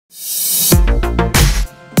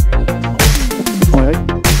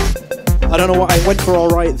I don't know what I went for all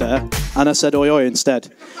right there, and I said oi oi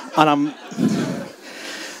instead. And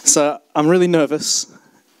I'm really nervous,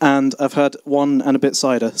 and I've had 1 and a bit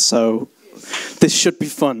cider, so this should be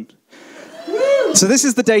fun. So this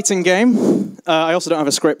is the dating game. I also don't have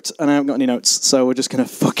a script, and I haven't got any notes, so we're just going to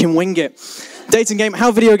fucking wing it. Dating game,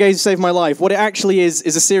 how video games saved my life. What it actually is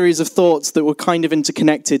a series of thoughts that were kind of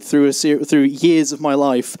interconnected through years of my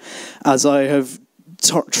life, as I have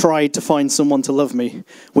tried to find someone to love me,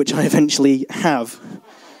 which I eventually have.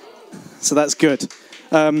 So that's good.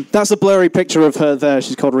 That's a blurry picture of her there.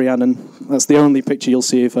 She's called Rhiannon. That's the only picture you'll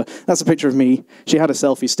see of her. That's a picture of me. She had a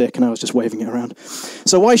selfie stick, and I was just waving it around.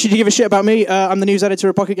 So why should you give a shit about me? I'm the news editor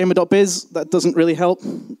of PocketGamer.biz. That doesn't really help.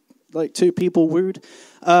 Like 2 people, rude.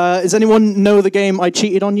 Does anyone know the game I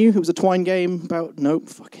Cheated on You? It was a Twine game about... Nope,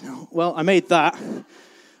 fucking hell. Well, I made that.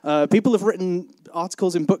 People have written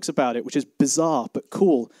articles in books about it, which is bizarre, but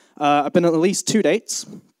cool. I've been on at least 2 dates.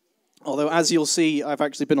 Although, as you'll see, I've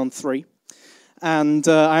actually been on 3. And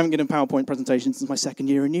I haven't given a PowerPoint presentation since my 2nd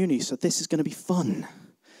year in uni, so this is going to be fun.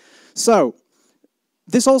 So,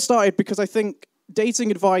 this all started because I think dating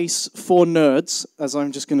advice for nerds, as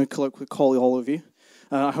I'm just going to colloquially call all of you,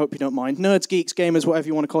 I hope you don't mind. Nerds, geeks, gamers, whatever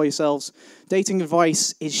you want to call yourselves. Dating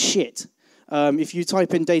advice is shit. If you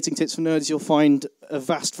type in dating tips for nerds, you'll find a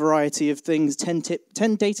vast variety of things. 10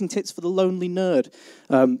 dating tips for the lonely nerd.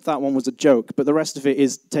 That one was a joke, but the rest of it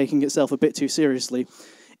is taking itself a bit too seriously.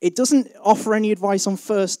 It doesn't offer any advice on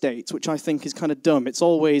first dates, which I think is kind of dumb. It's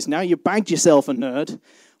always, now you bagged yourself a nerd,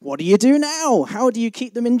 what do you do now? How do you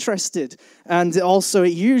keep them interested? And also,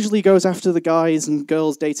 it usually goes after the guys and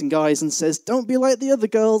girls dating guys and says, don't be like the other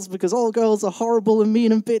girls, because all girls are horrible and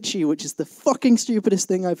mean and bitchy, which is the fucking stupidest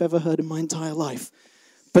thing I've ever heard in my entire life.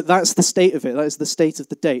 But that's the state of it. That is the state of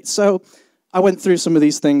the date. So I went through some of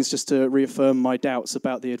these things just to reaffirm my doubts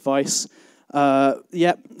about the advice. So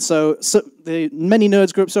the many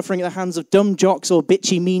nerds grew up suffering at the hands of dumb jocks or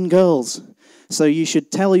bitchy mean girls. So you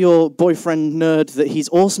should tell your boyfriend nerd that he's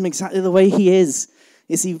awesome exactly the way he is.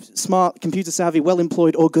 Is he smart, computer savvy,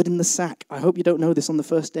 well-employed, or good in the sack? I hope you don't know this on the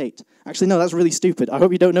first date. Actually, no, that's really stupid. I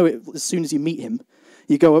hope you don't know it as soon as you meet him.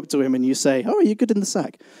 You go up to him and you say, oh, are you good in the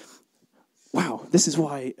sack? Wow, this is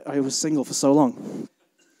why I was single for so long.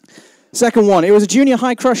 Second one, it was a junior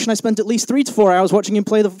high crush, and I spent at least 3 to 4 hours watching him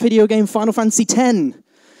play the video game Final Fantasy X,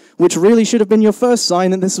 which really should have been your first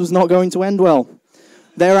sign that this was not going to end well.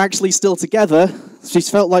 They're actually still together. She's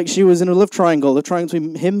felt like she was in a love triangle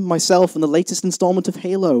between him, myself, and the latest installment of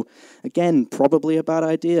Halo. Again, probably a bad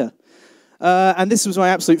idea. And this was my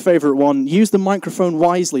absolute favorite one. Use the microphone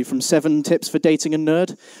wisely from 7 Tips for Dating a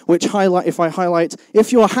Nerd, which if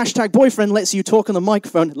your hashtag boyfriend lets you talk on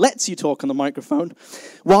the microphone,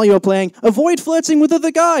 while you're playing, avoid flirting with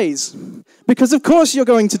other guys. Because of course you're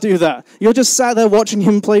going to do that. You're just sat there watching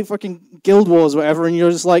him play fucking Guild Wars or whatever, and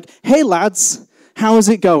you're just like, hey lads, how's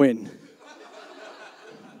it going?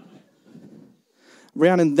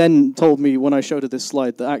 Rhiannon then told me when I showed her this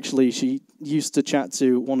slide that actually she used to chat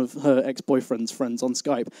to one of her ex-boyfriend's friends on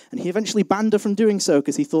Skype, and he eventually banned her from doing so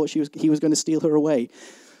because he thought he was going to steal her away.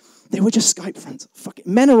 They were just Skype friends. Fuck it.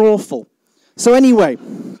 Men are awful. So anyway,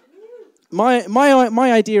 my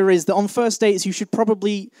idea is that on first dates you should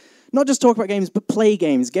probably not just talk about games, but play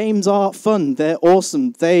games. Games are fun. They're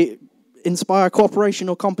awesome. They inspire cooperation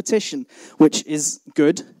or competition, which is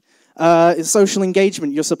good. Social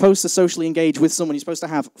engagement. You're supposed to socially engage with someone. You're supposed to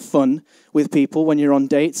have fun with people when you're on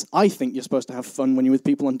dates. I think you're supposed to have fun when you're with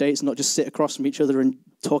people on dates, not just sit across from each other and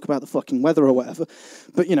talk about the fucking weather or whatever.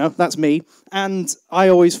 But, you know, that's me. And I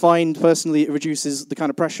always find, personally, it reduces the kind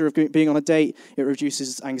of pressure of being on a date. It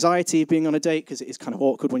reduces anxiety of being on a date, because it is kind of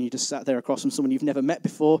awkward when you just sat there across from someone you've never met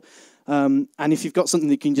before. And if you've got something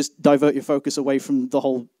that can just divert your focus away from the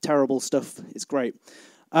whole terrible stuff, it's great.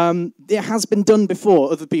 It has been done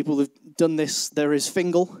before. Other people have done this. There is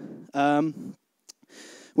Fingal,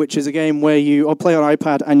 which is a game where you play on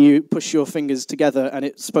iPad and you push your fingers together, and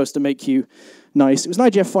it's supposed to make you nice. It was an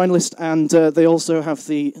IGF finalist, and they also have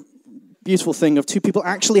the beautiful thing of 2 people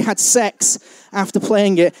actually had sex after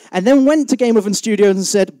playing it, and then went to Game Oven Studios and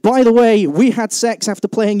said, by the way, we had sex after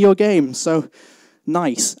playing your game. So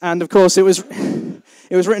nice. And of course, it was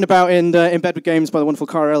written about in Bed with Games by the wonderful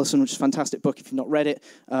Cara Ellison, which is a fantastic book if you've not read it.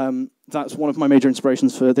 That's one of my major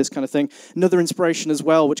inspirations for this kind of thing. Another inspiration as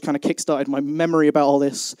well, which kind of kickstarted my memory about all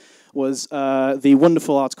this, was the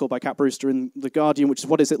wonderful article by Cat Brewster in The Guardian, which is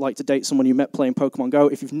What Is It Like to Date Someone You Met Playing Pokemon Go?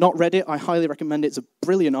 If you've not read it, I highly recommend it. It's a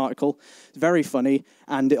brilliant article. It's very funny.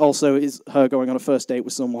 And it also is her going on a first date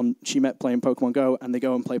with someone she met playing Pokemon Go, and they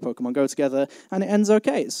go and play Pokemon Go together, and it ends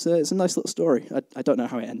okay. It's a nice little story. I don't know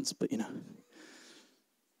how it ends, but you know.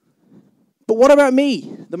 But what about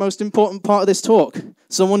me, the most important part of this talk?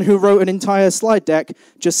 Someone who wrote an entire slide deck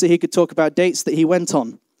just so he could talk about dates that he went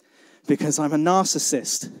on. Because I'm a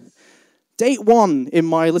narcissist. Date one in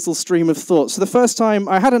my little stream of thoughts. So the first time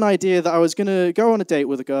I had an idea that I was going to go on a date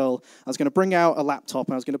with a girl, I was going to bring out a laptop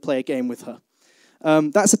and I was going to play a game with her.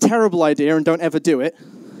 That's a terrible idea and don't ever do it.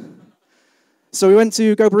 So we went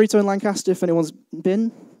to Go Burrito in Lancaster, if anyone's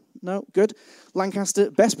been. No? Good.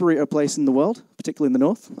 Lancaster, best burrito place in the world, particularly in the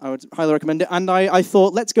north. I would highly recommend it. And I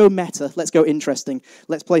thought, let's go meta, let's go interesting.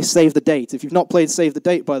 Let's play Save the Date. If you've not played Save the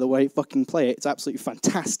Date, by the way, fucking play it. It's absolutely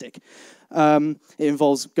fantastic. It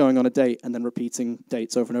involves going on a date and then repeating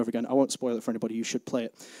dates over and over again. I won't spoil it for anybody. You should play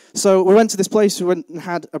it. So we went to this place. We went and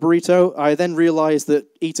had a burrito. I then realized that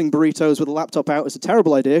eating burritos with a laptop out is a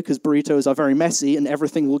terrible idea because burritos are very messy and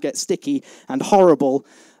everything will get sticky and horrible.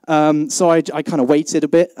 So I kind of waited a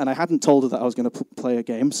bit, and I hadn't told her that I was going to play a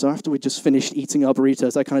game. So after we just finished eating our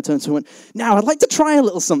burritos, I kind of turned to her and went, now I'd like to try a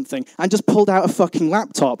little something, and just pulled out a fucking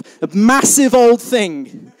laptop, a massive old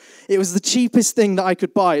thing. It was the cheapest thing that I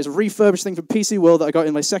could buy. It was a refurbished thing from PC World that I got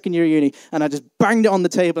in my second year of uni, and I just banged it on the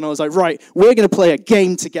table, and I was like, right, we're going to play a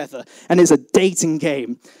game together, and it's a dating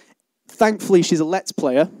game. Thankfully, she's a Let's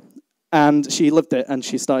player. And she loved it, and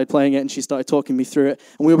she started playing it, and she started talking me through it,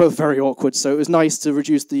 and we were both very awkward, so it was nice to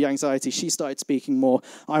reduce the anxiety. She started speaking more.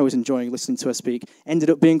 I was enjoying listening to her speak. Ended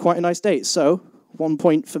up being quite a nice date, so 1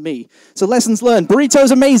 point for me. So lessons learned.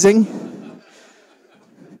 Burritos amazing.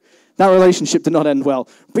 That relationship did not end well.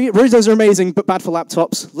 Burritos are amazing, but bad for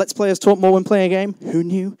laptops. Let's players talk more when playing a game. Who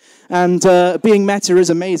knew? And being meta is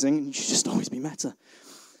amazing. You should just always be meta.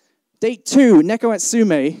 Date 2, Neko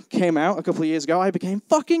Atsume, came out a couple of years ago. I became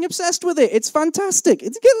fucking obsessed with it. It's fantastic.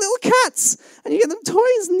 It's, you get little cats, and you get them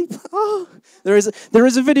toys, and there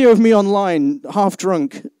is a video of me online, half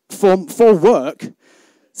drunk, for work,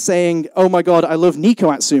 saying, oh my god, I love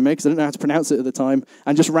Neko Atsume, because I didn't know how to pronounce it at the time,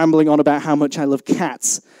 and just rambling on about how much I love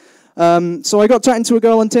cats. So I got chatting to a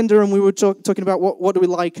girl on Tinder, and we were talking about what do we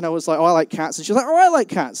like, and I was like, oh, I like cats, and she was like, oh, I like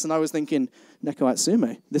cats, and I was thinking, Neko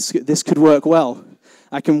Atsume, this could work well.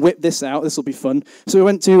 I can whip this out. This will be fun. So we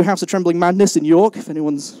went to House of Trembling Madness in York, if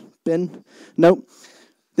anyone's been. No.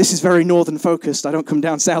 This is very northern focused. I don't come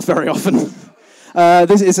down south very often.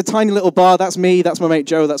 This is a tiny little bar. That's me. That's my mate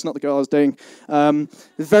Joe. That's not the girl I was dating.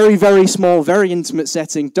 Very, very small, very intimate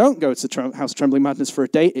setting. Don't go to House of Trembling Madness for a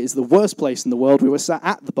date. It is the worst place in the world. We were sat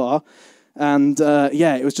at the bar. And,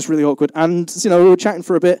 yeah, it was just really awkward. And, you know, we were chatting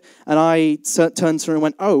for a bit. And I turned to her and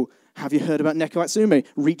went, oh, have you heard about Neko Atsume?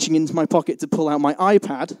 Reaching into my pocket to pull out my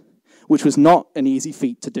iPad, which was not an easy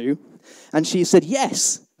feat to do. And she said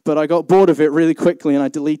yes, but I got bored of it really quickly and I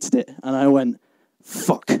deleted it. And I went,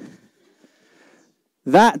 fuck.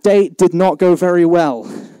 That date did not go very well.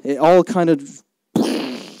 It all kind of...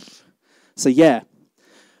 So yeah.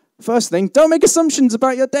 First thing, don't make assumptions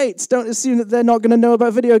about your dates. Don't assume that they're not going to know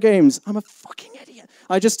about video games. I'm a fucking idiot.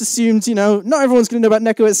 I just assumed, you know, not everyone's going to know about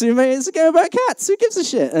Neko Atsume. It's a game about cats. Who gives a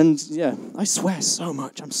shit? And, yeah, I swear so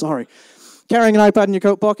much. I'm sorry. Carrying an iPad in your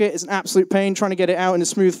coat pocket is an absolute pain. Trying to get it out in a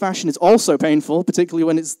smooth fashion is also painful, particularly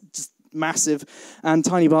when it's just massive. And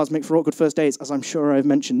tiny bars make for awkward first dates, as I'm sure I've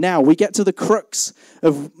mentioned. Now, we get to the crux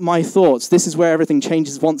of my thoughts. This is where everything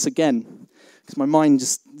changes once again, because my mind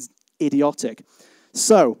just is idiotic.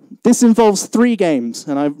 So, this involves 3 games,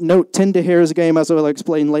 and I note Tinder here as a game, as I will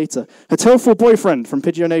explain later. Hatoful Boyfriend from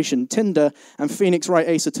Pidgeo Nation, Tinder, and Phoenix Wright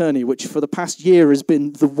Ace Attorney, which for the past year has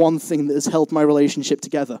been the one thing that has held my relationship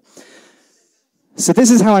together. So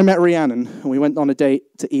this is how I met Rhiannon, and we went on a date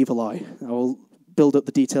to Evil Eye. I will build up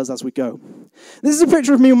the details as we go. This is a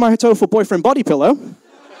picture of me with my Hatoful Boyfriend body pillow.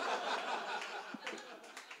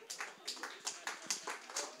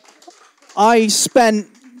 I spent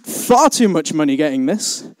far too much money getting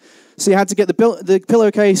this. So you had to get the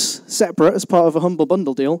pillowcase separate as part of a Humble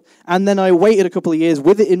Bundle deal. And then I waited a couple of years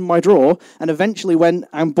with it in my drawer and eventually went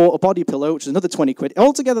and bought a body pillow, which is another 20 quid.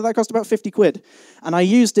 Altogether, that cost about 50 quid. And I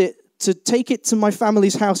used it to take it to my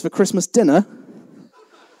family's house for Christmas dinner,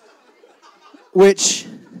 which,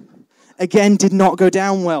 again, did not go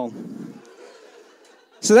down well.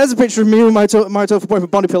 So there's a picture of me with my Hatoful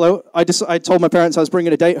Boyfriend body pillow. I told my parents I was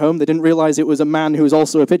bringing a date home. They didn't realize it was a man who was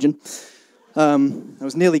also a pigeon. I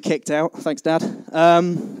was nearly kicked out. Thanks, Dad.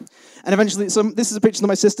 And eventually, this is a picture that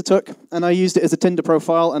my sister took, and I used it as a Tinder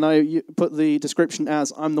profile, and I put the description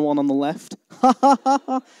as, I'm the one on the left.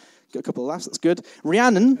 Got a couple of laughs, that's good.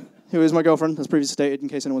 Rhiannon, who is my girlfriend, as previously stated, in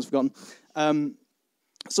case anyone's forgotten,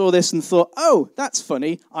 saw this and thought, oh, that's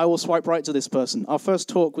funny, I will swipe right to this person. Our first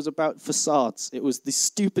talk was about facades. It was the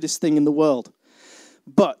stupidest thing in the world.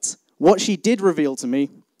 But what she did reveal to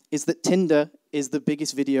me is that Tinder is the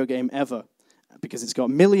biggest video game ever. because it's got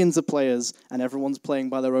millions of players and everyone's playing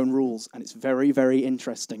by their own rules, and it's very, very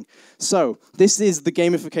interesting. So this is the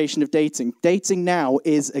gamification of dating. Dating now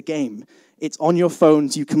is a game. It's on your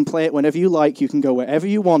phones. You can play it whenever you like. You can go wherever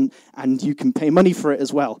you want, and you can pay money for it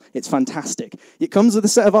as well. It's fantastic. It comes with a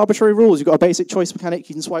set of arbitrary rules. You've got a basic choice mechanic.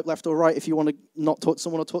 You can swipe left or right if you want to not talk to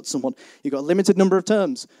someone or talk to someone. You've got a limited number of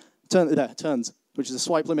turns, which is a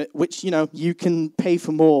swipe limit, which, you can pay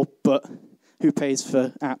for more, but who pays for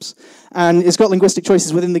apps? And it's got linguistic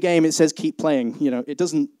choices within the game. It says keep playing. It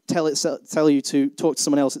doesn't tell you to talk to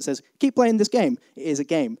someone else. It says keep playing this game. It is a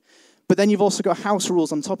game. But then you've also got house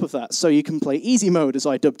rules on top of that. So you can play easy mode, as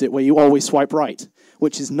I dubbed it, where you always swipe right,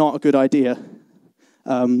 which is not a good idea.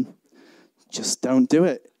 Just don't do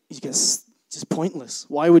it. It's just pointless.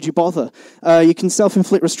 Why would you bother? You can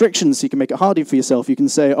self-inflict restrictions, so you can make it harder for yourself. You can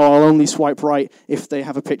say, I'll only swipe right if they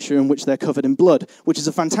have a picture in which they're covered in blood, which is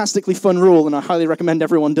a fantastically fun rule, and I highly recommend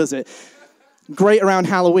everyone does it. Great around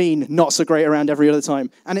Halloween, not so great around every other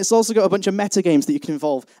time. And it's also got a bunch of meta games that you can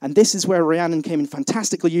involve. And this is where Rhiannon came in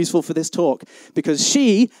fantastically useful for this talk, because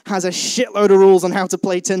she has a shitload of rules on how to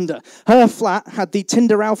play Tinder. Her flat had the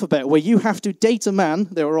Tinder alphabet, where you have to date a man.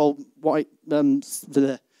 They were all white,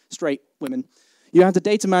 straight women. You have to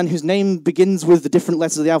date a man whose name begins with the different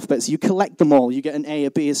letters of the alphabet, so you collect them all. You get an A,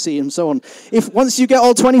 a B, a C, and so on. Once you get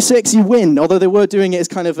all 26, you win, although they were doing it as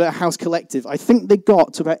kind of a house collective. I think they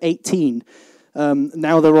got to about 18.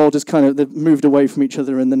 Now they're all just they've moved away from each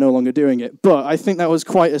other and they're no longer doing it. But I think that was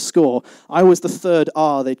quite a score. I was the third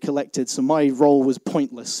R they'd collected, so my role was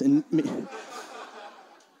pointless. I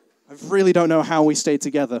really don't know how we stayed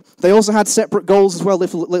together. They also had separate goals as well,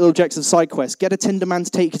 little objective side quests. Get a Tinder man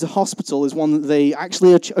to take you to hospital is one that they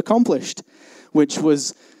actually accomplished, which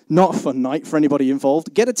was not a fun night for anybody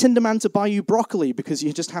involved. Get a Tinder man to buy you broccoli, because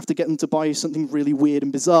you just have to get them to buy you something really weird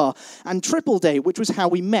and bizarre. And triple date, which was how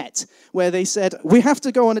we met, where they said, we have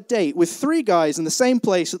to go on a date with 3 guys in the same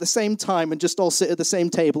place at the same time and just all sit at the same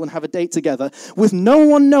table and have a date together, with no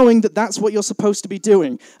one knowing that that's what you're supposed to be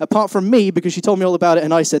doing, apart from me, because she told me all about it,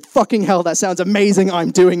 and I said, fucking hell, that sounds amazing,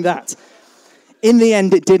 I'm doing that. In the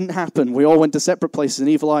end, it didn't happen. We all went to separate places. In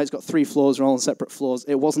Evil Eye, it's got 3 floors. We're all on separate floors.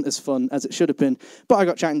 It wasn't as fun as it should have been. But I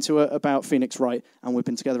got chatting to her about Phoenix Wright, and we've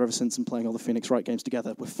been together ever since and playing all the Phoenix Wright games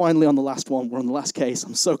together. We're finally on the last one. We're on the last case.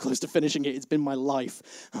 I'm so close to finishing it. It's been my life.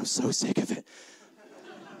 I'm so sick of it.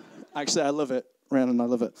 Actually, I love it. Rhiannon, I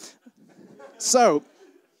love it. So,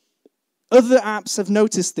 other apps have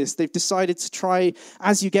noticed this. They've decided to try,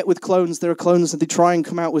 as you get with clones, there are clones that they try and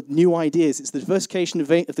come out with new ideas. It's the diversification of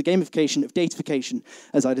the gamification of datification,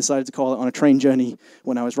 as I decided to call it on a train journey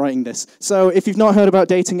when I was writing this. So if you've not heard about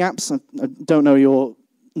dating apps, I don't know your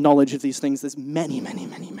knowledge of these things. There's many, many,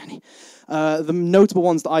 many, many. The notable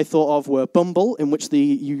ones that I thought of were Bumble, in which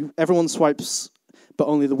everyone swipes, but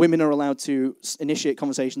only the women are allowed to initiate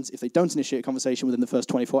conversations. If they don't initiate a conversation within the first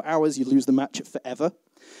 24 hours, you lose the match forever.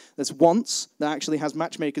 There's Once, that actually has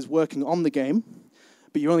matchmakers working on the game,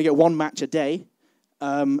 but you only get 1 match a day.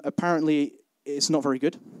 Apparently, it's not very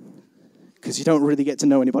good, because you don't really get to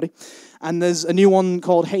know anybody. And there's a new one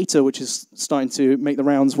called Hater, which is starting to make the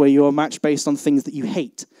rounds, where you're matched based on things that you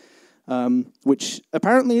hate, which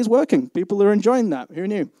apparently is working. People are enjoying that. Who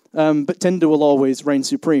knew? But Tinder will always reign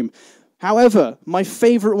supreme. However, my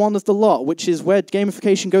favorite one of the lot, which is where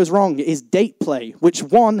gamification goes wrong, is Date Play, which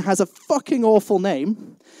 1, has a fucking awful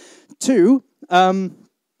name. 2,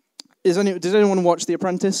 does anyone watch The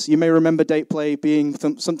Apprentice? You may remember Date Play being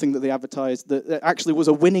something that they advertised that actually was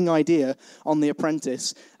a winning idea on The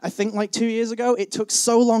Apprentice. I think like 2 years ago, it took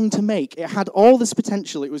so long to make. It had all this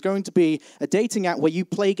potential. It was going to be a dating app where you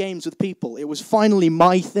play games with people. It was finally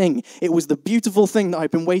my thing. It was the beautiful thing that I've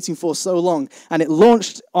been waiting for so long. And it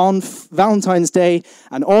launched on Valentine's Day,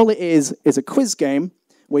 and all it is a quiz game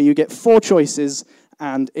where you get 4 choices,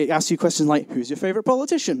 and it asks you questions like, who's your favorite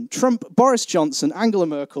politician? Trump, Boris Johnson, Angela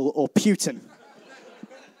Merkel, or Putin?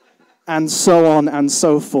 And so on and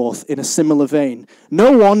so forth in a similar vein.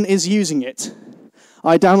 No one is using it.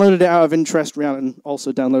 I downloaded it out of interest. Rhiannon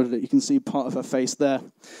also downloaded it. You can see part of her face there.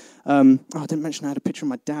 I didn't mention I had a picture of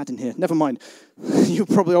my dad in here. Never mind. You're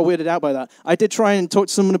probably all weirded out by that. I did try and talk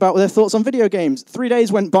to someone about their thoughts on video games. 3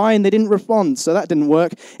 days went by and they didn't respond, so that didn't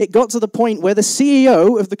work. It got to the point where the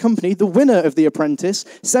CEO of the company, the winner of The Apprentice,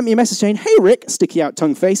 sent me a message saying, hey Rick, sticky out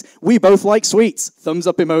tongue face, we both like sweets. Thumbs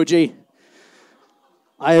up emoji.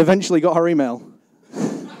 I eventually got her email.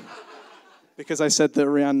 Because I said that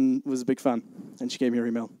Rhiannon was a big fan, and she gave me her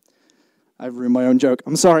email. I ruined my own joke.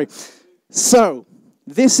 I'm sorry. So,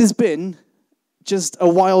 this has been just a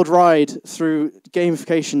wild ride through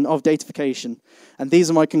gamification of datification. And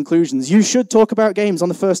these are my conclusions. You should talk about games on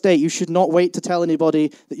the first date. You should not wait to tell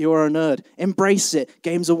anybody that you are a nerd. Embrace it.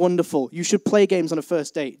 Games are wonderful. You should play games on a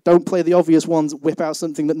first date. Don't play the obvious ones. Whip out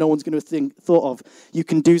something that no one's going to thought of. You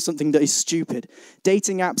can do something that is stupid.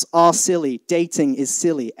 Dating apps are silly. Dating is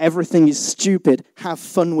silly. Everything is stupid. Have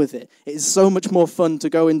fun with it. It is so much more fun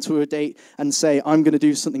to go into a date and say, I'm going to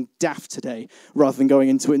do something daft today, rather than going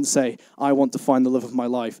into it and say, I want to find the love of my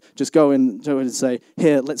life. Just go in and say,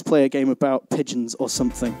 here, let's play a game about pigeons or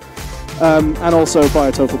something. And also buy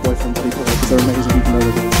a total boyfriend people because they're amazing even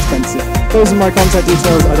though they're expensive. Those are my contact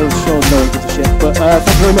details. I don't sure no one gives a shit. But thank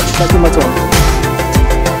you very much. That's been my talk.